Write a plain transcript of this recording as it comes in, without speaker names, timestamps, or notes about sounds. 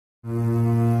What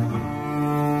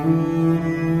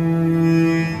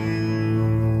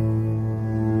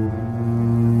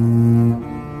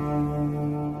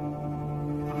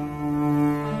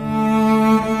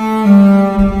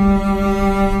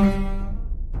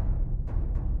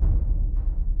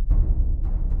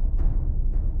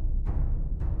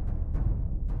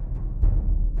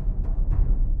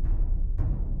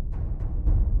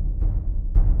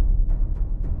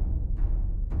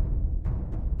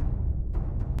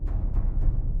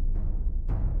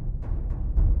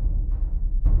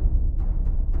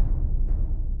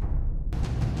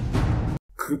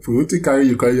you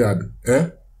carry yard, eh?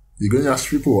 You gonna ask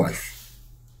people wife.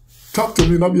 Talk to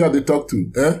me, not be how they talk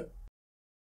to, eh?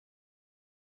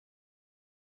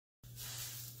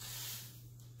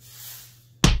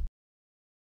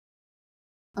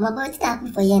 I'm about to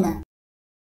happen for you now.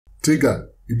 Tega,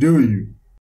 you deal with you.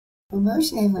 But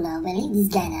she never now, but leave this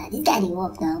guy now. This guy didn't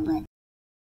work now, but.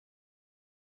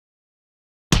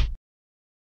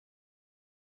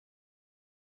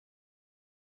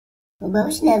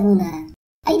 But she never now.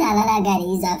 I know a lot of guys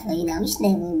use that for you now. Which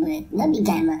level, but not big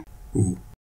guy, man. Oh.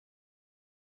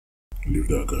 Leave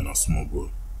that guy now, small boy.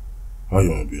 How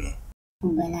you wanna be now?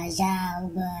 But now, ja,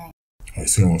 but. I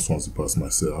see one song to pass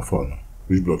myself. How far now?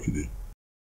 Which block you did?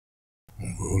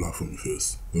 Hold on for me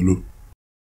first. Hello?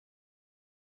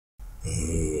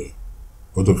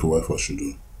 What of your wife I should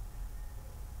do?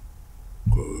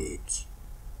 Correct.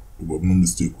 But no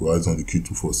mistake, we're eyes on the key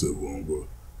 247,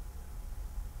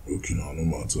 but. Okay, now, no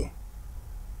matter.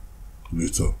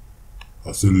 Later.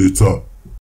 I say later.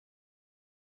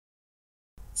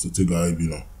 So take a IB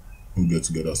now. We'll get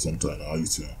together sometime. How you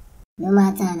think? No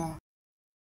matter now.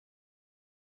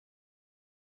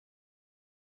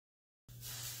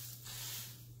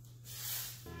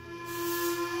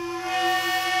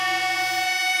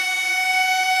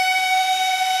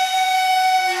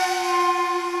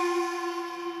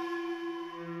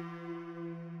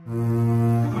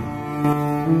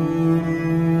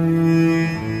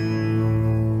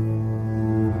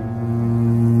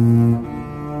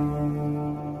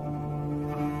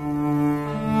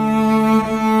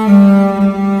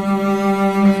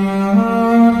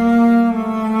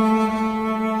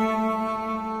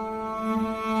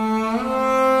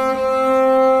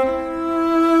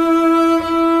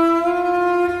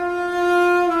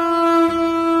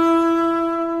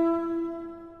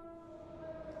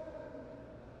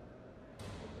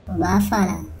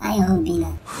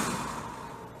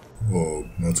 Oh,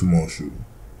 not too much.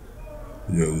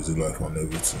 Yeah, it was a life and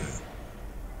everything.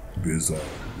 Based on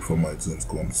before my dreams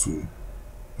come to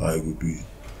how it will be.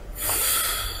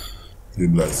 They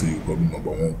be like say you probably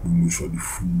 #1 bullish for the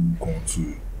full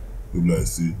country. They be like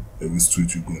say every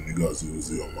street you go, niggas they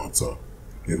raise your matter.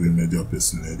 Every media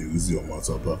person there they raise your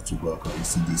matter back to back, and you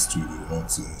see this street they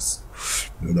want things.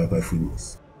 You know that I feel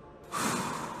us.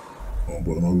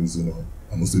 But no reason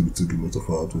I must say we take a lot of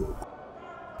hard work.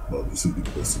 But we see the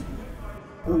possible.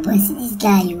 Oh boy, see this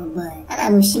guy, you boy. I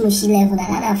don't mushi level,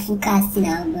 I don't full casting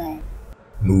now, boy.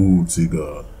 No,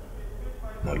 Tega.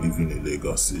 Not living a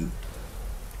legacy.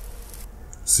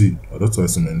 See, I don't try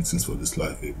so many things for this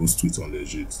life, both street and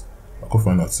legit. I can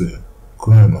find out say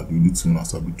crime are the only thing I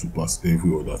sabi to pass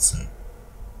every other thing.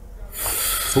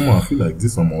 Somehow I feel like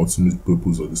this is my ultimate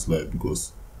purpose of this life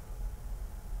because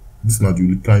this is not the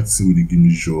only kind of thing that give me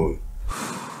joy.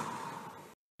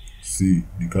 See,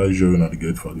 the kind of joy that I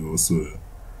get for the also,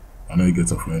 I know you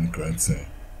get it for any kind of thing.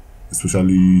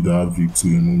 Especially that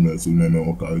victory moment when men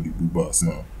will carry the boobas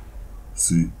now.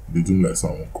 See, they do like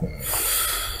someone come.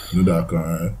 You know that kind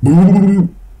of you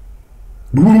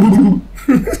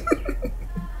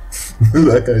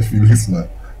know that kind of feelings now.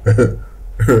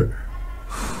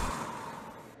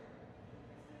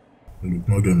 Look,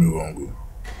 not get me wrong.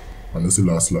 I know say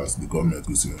last the government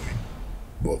will see me.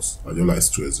 But I just like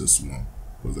stress this small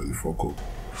because there's a fuck up.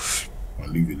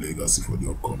 And leave a legacy for the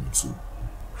upcoming too.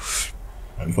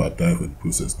 And if I die for the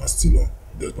process, I'm still on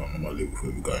death on normal level for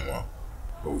every guy man.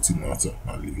 But with it matter,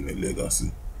 I'm leaving a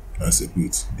legacy. And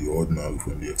separate the ordinary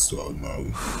from the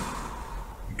extraordinary.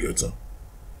 You get her?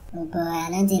 Oh boy, I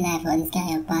don't think like for this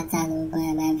kind of pattern, oh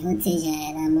boy. My voltage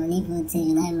and my money voltage,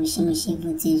 and my machine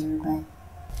voltage, oh boy.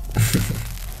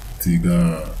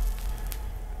 Tega,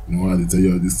 you know why they tell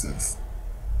you all these things?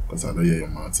 Because I don't hear your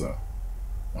matter.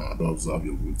 And I don't observe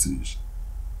your voltage.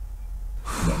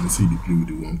 But I see you play with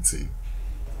the wrong thing.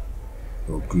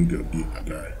 You upgrade your game, my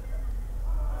guy.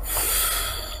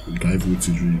 The kind of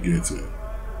voltage you get here.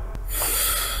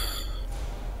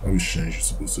 I wish change you're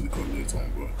supposed to call later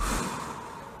on, bro.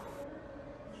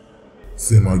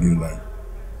 Same argument line.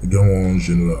 You get one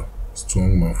general,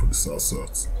 strong man for the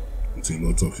South. with a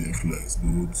lot of influence,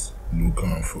 both local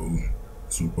and foreign.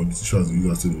 So politicians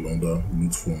usually no longer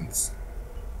loot funds.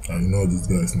 And you know these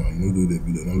guys now, you know though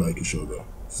they don't like each other.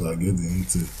 So I get the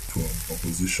intel from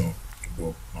opposition,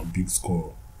 but a big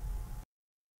score.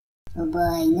 Oh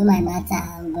boy, you know my matter,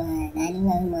 oh boy. I know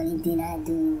what money did I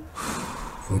do.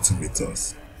 40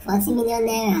 meters. 40 million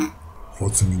naira.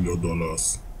 $40 million.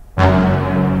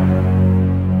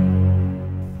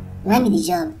 When be the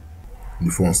job? The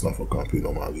funds now for campaign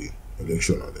normally,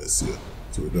 election and next year.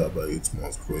 So we're there about 8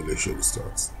 months before election will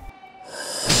start.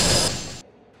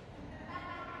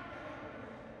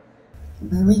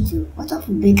 But wait, what if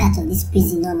we break out of this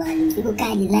prison normally? We go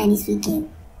carry the line this weekend.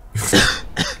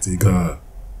 Tega,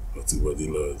 everybody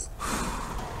lads.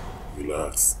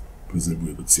 Relax. Prison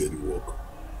break to tear the work.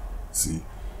 See,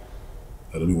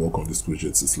 I don't work on this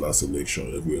project since last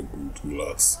election. Everywhere good.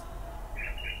 Relax.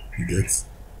 You get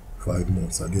 5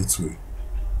 months. I get to it.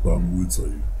 But I'm waiting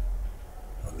on you.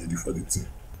 I'm ready for the team.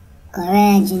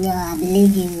 Correct, Junior. I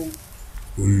believe you.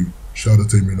 Oh, you. Shout out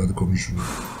to me now the commissioner.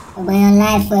 Oh boy, your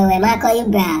life, where I call you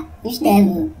bra? Which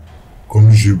devil? Call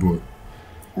me jboy.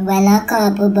 Oh boy, lock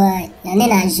up, oh boy. Your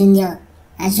name is Junior.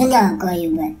 And Junior I'll call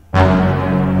you, boy.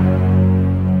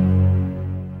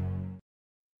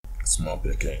 Small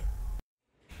picking.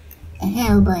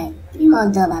 Oh boy, you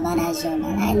won't do about that job, and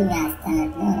I know where I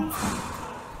stand. No.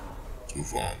 So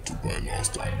far, 2 pilot on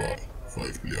standby.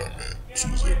 5 player men.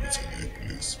 Choose everything in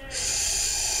place.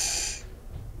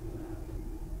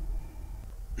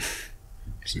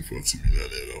 Say 40 million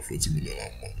naira, 40 million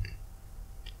of money.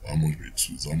 How much we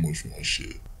choose? How much we want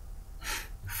share?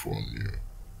 Fun, yeah.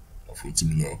 And 40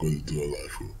 million, I got to do a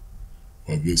life.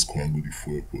 I guess can't go the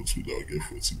 4 airports without get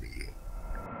 40 million.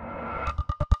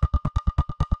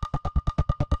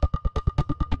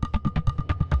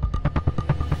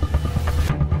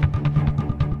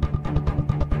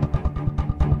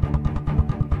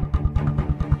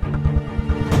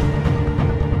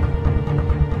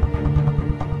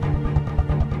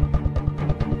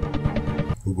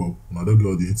 Now that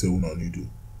girl the intel one I need to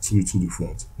 2 to the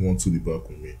front, 1 to the back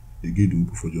with me. They gave the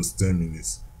Uber for just 10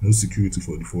 minutes. No security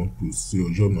for the front post. So your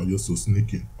job now just to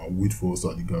sneak in and wait for us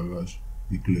at the garage.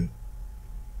 Be clear.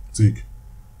 Take.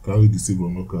 Carry the safe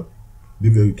on car. Be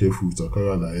very careful with a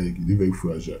car like egg. They very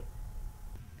fragile.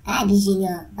 I be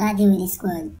Junior. I deal with this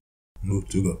squad. No,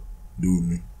 Tega. Deal with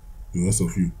me. The rest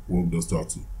of you, work the start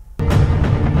too.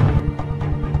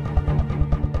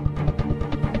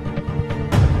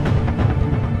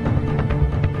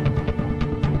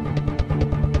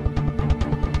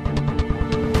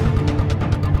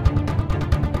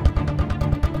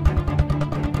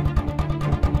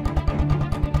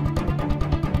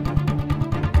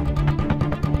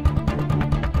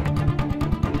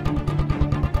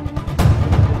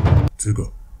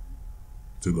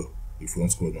 Tega, the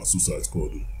front squad na suicide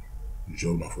squad. The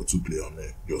job now for 2 player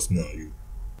men, just me and you.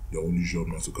 Your only job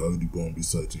now to carry the bomb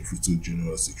beside to infiltrate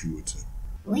general security.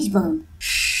 Which bomb?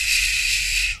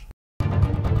 Shh.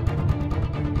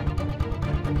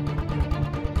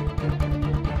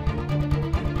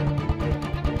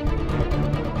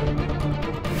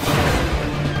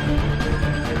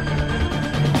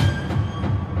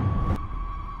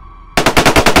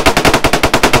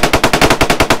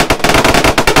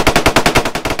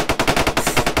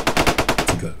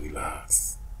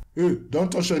 Relax. Hey,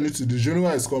 don't touch anything. The general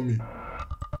is coming.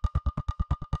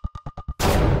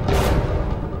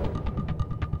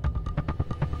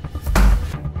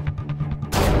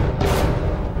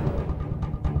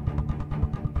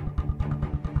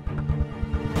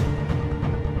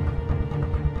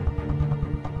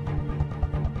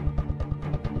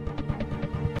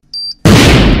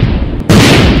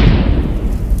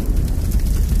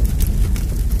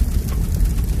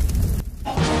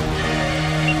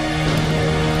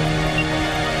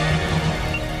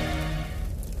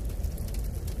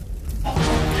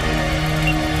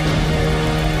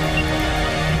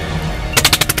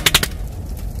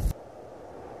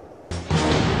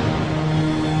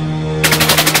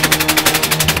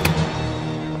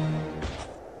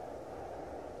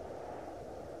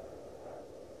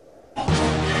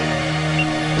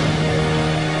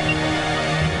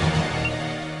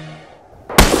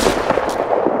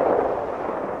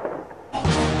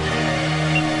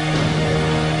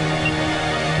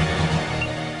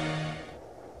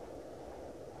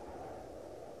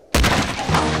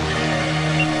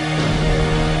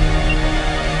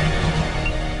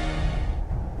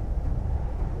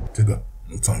 Tega,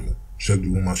 no time. Check the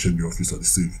woman, check the office at the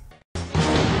safe.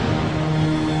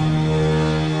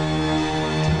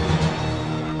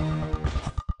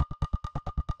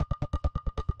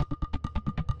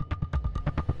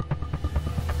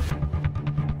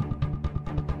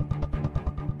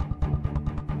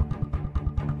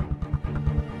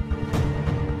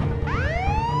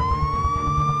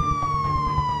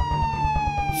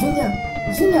 Junior.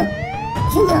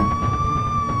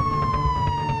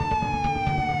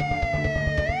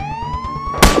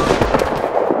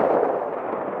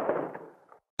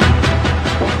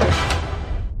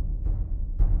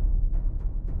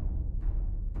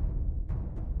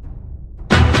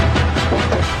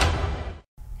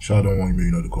 Sha don't want me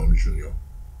in the country, Junior.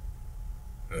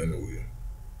 Anyway,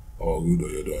 our good or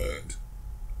your other end,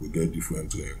 we get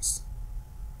different things.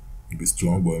 You be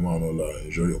strong boy, man, no lie,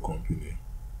 enjoy your company,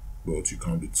 but you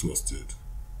can't be trusted.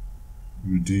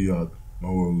 You dey yard,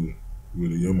 no worry, you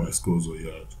will hear my scores or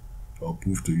yard. I'll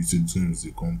prove to you say dreams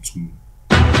they come true.